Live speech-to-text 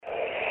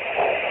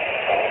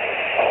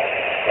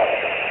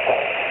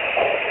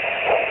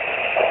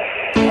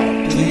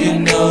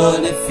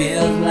it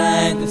feels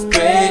like to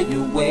spread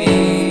your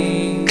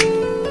wings,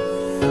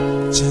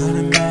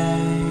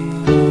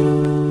 Johnniemane,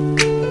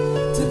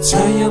 to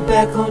turn your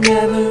back on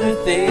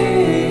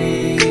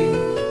everything,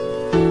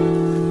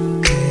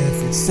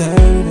 every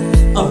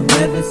certain on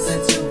every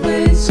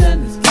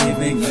situation that's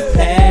giving you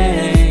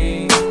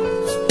pain.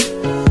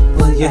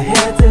 Pull your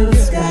head to the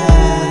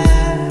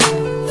sky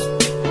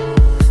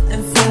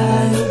and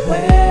fly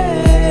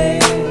away.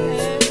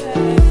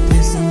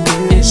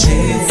 And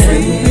she's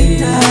every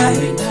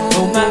night,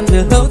 hold my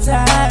pillow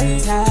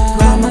tight,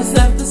 cry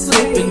myself to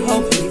sleep and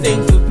hope that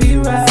things will be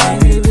right.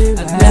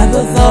 I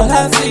never thought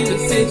I'd see the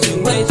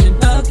situation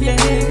again.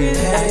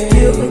 I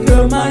give a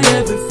girl my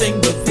everything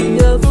but the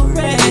other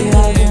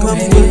end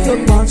comes with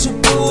a bunch of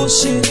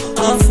bullshit,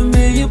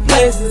 unfamiliar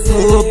places.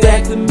 Go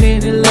back a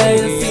minute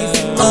later, see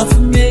some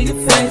unfamiliar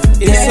faces.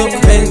 It's so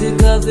crazy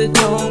cause it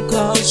don't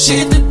cost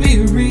shit to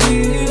be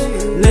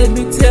real. Let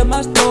me tell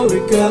my story,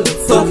 girl, and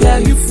fuck how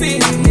you feel.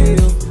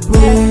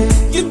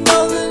 You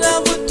know that I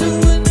would do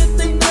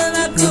anything that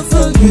I could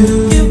for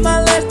you. Give my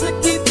life to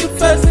keep you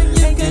first and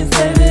you can't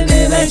say that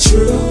it ain't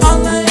true.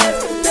 All I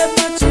ask is that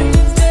my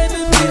dreams, baby,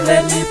 please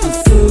let me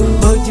pursue.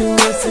 But your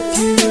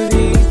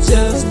insecurity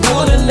just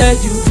wouldn't let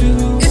you do.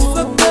 It's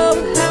fucked up,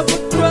 have a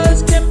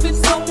grudge, can't be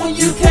someone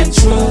you can't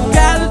trust.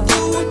 Gotta do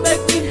what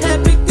make me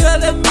happy, girl,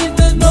 that means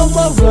there's no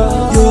more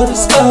rush. You'll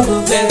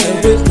discover that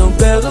there is no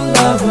better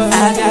lover.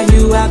 I got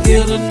you, I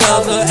get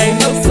another. Ain't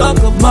no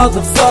sucker,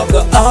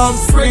 motherfucker, I'm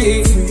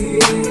free.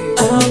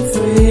 I'm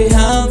free,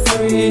 I'm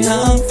free,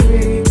 I'm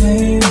free,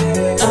 baby.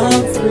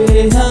 I'm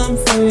free, I'm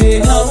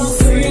free, I'm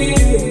free.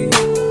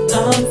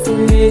 I'm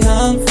free,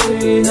 I'm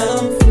free,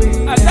 I'm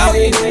free. I know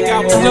you think I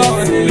was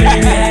doing it.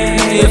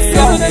 You're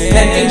feeling the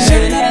pain,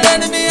 shouldn't have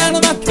letting me out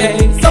of my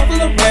cage. So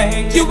full of rain,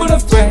 you were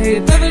afraid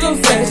that it'll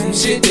say some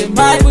shit that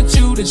might put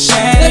you to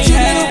shame. That you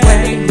get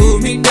away,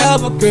 move me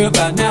never, girl,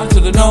 by now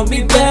should've known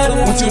me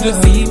better. Want you to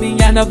see me,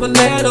 I never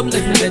let them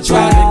listen and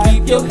try to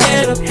keep your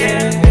head up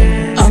there.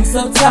 I'm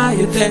so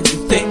tired that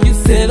you think you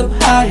sit up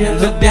higher.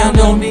 Look down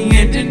on me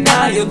in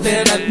denial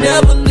that I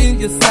never leave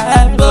your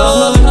side.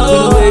 But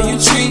the way you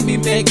treat me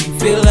make me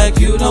feel like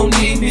you don't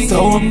need me.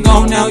 So I'm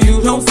gone now,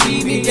 you don't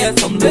see me.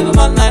 Yes, I'm living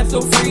my life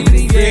so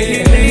freely,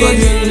 yeah. But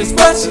you're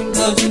discretion,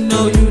 cause you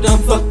know you done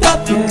fucked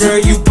up. Girl,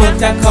 you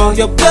booked, I call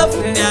your bluff.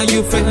 Now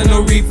you facing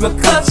no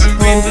repercussion.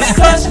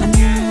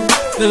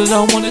 That I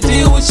don't wanna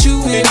deal with you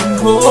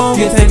anymore.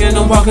 You're taking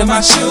a walk in my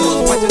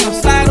shoes, watching them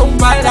slide on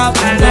right out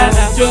the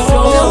door.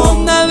 No,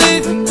 I'm not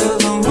leaving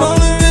cause I'm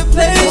gonna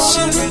replace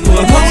you.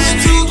 But only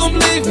truth I'm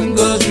leaving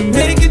cause you're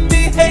making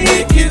me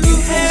hate you.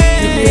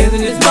 You're here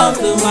this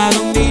month, so I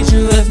don't need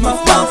you as my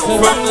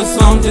sponsor. From the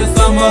song, just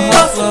I'm a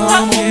hustler,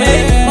 I'm a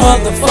making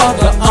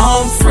motherfucker,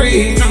 I'm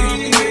free.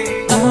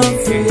 I'm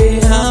free,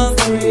 I'm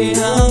free,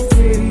 I'm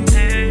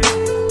free.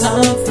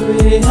 I'm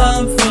free,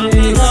 I'm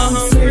free, I'm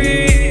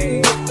free.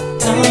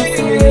 I'm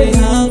free,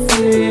 I'm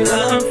free,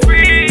 I'm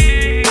free.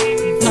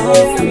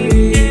 I'm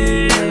free.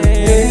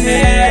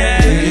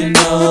 Do you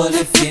know what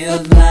it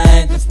feels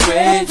like to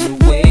spread your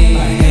wings?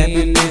 My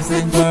happiness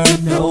ain't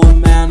worth no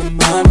amount of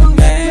money,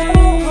 man.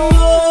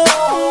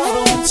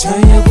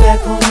 Turn your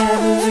back on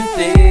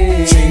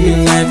everything. Treat your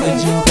life as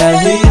you got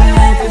live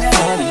life is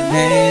funny,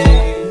 man.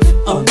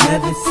 On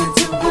every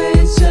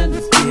situation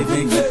that's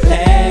giving you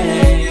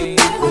pain.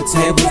 The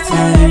table's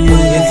turning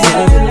when you're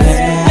having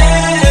pain.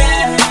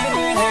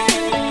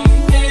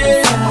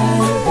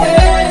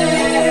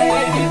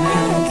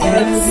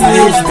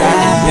 Feels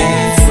like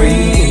being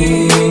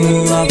free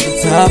off the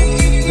top of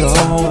the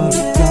dome.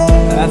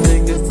 I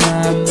think it's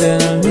time that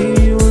I leave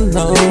you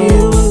alone.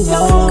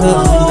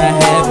 Cause I'm not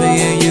happy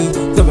in you.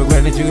 So for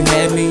granted you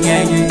had me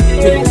and you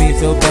treated me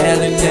so bad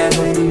and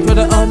never try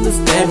to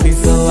understand me.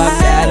 So I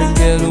gotta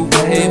get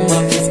away,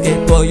 must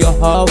escape all your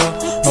horror.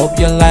 Hope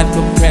your life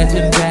come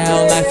crashing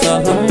down like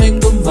something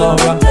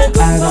Gomorrah.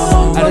 I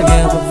don't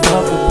give a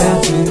fuck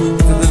about you,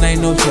 cause there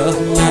ain't no trust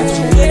without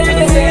you. I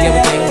don't see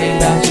everything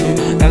about you.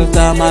 Gotta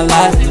start my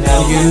life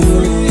without you.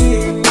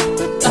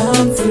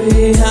 I'm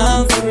free,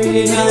 I'm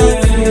free,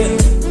 I'm free.